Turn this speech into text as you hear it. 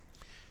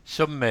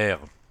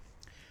Sommaire.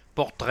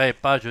 Portrait,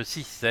 page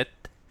 6-7.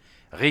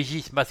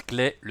 Régis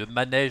Masclet, le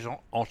manège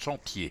en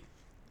chantier.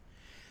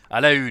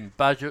 À la une,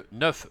 page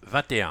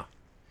 9-21.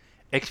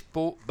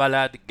 Expo,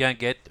 balade,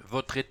 guinguette,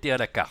 votre été à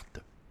la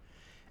carte.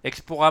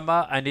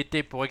 Exporama, un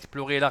été pour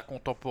explorer l'art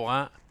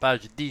contemporain,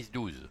 page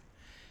 10-12.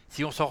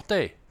 Si on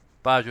sortait,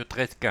 page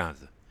 13-15.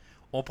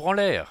 On prend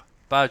l'air,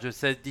 page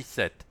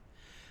 16-17.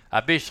 À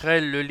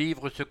Becherel, le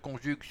livre se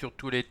conjugue sur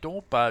tous les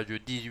tons, page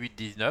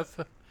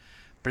 18-19.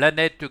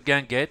 Planète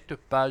guinguette,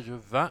 page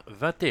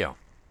 20-21.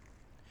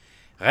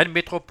 Rennes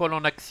Métropole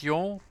en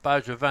action,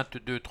 page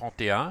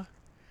 22-31.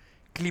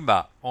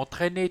 Climat,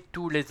 entraîner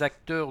tous les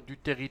acteurs du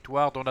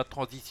territoire dans la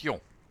transition.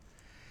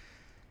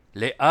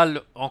 Les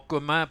halles en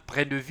commun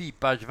prennent vie,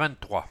 page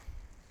 23.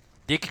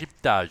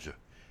 Décryptage,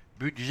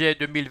 budget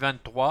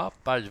 2023,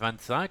 page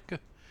 25.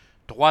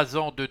 3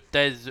 ans de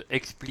thèse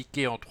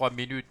expliquée en 3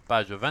 minutes,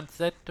 page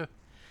 27.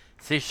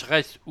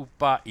 Sécheresse ou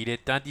pas, il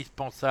est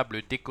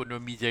indispensable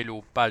d'économiser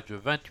l'eau, page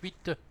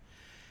 28.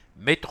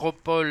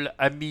 Métropole,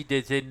 amis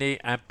des aînés,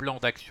 un plan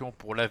d'action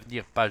pour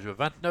l'avenir, page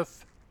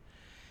 29.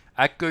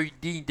 Accueil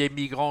digne des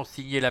migrants,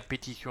 signé la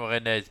pétition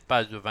rennaise,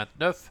 page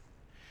 29.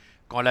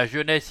 Quand la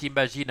jeunesse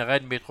imagine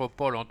Rennes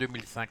Métropole en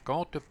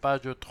 2050,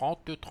 page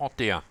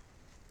 30-31.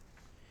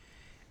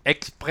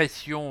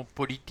 Expression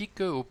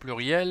politique au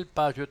pluriel,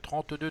 page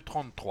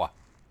 32-33.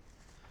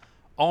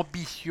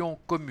 Ambition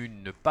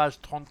commune, page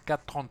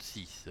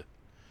 34-36.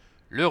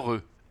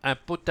 L'heureux, un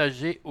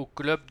potager au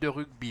club de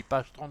rugby,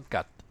 page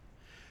 34.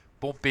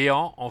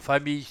 Pompéan, en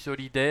famille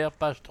solidaire,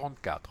 page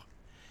 34.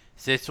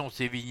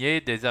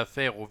 Cesson-Sévigné, des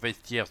affaires au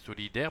vestiaire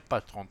solidaire,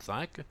 page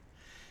 35.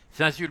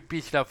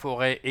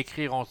 Saint-Sulpice-la-Forêt,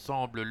 écrire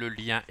ensemble le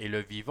lien et le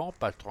vivant,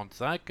 page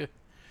 35.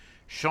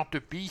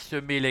 Chantepie,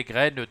 semer les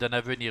graines d'un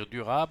avenir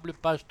durable,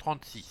 page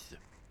 36.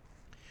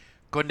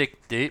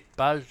 Connecté,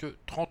 page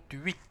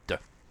 38.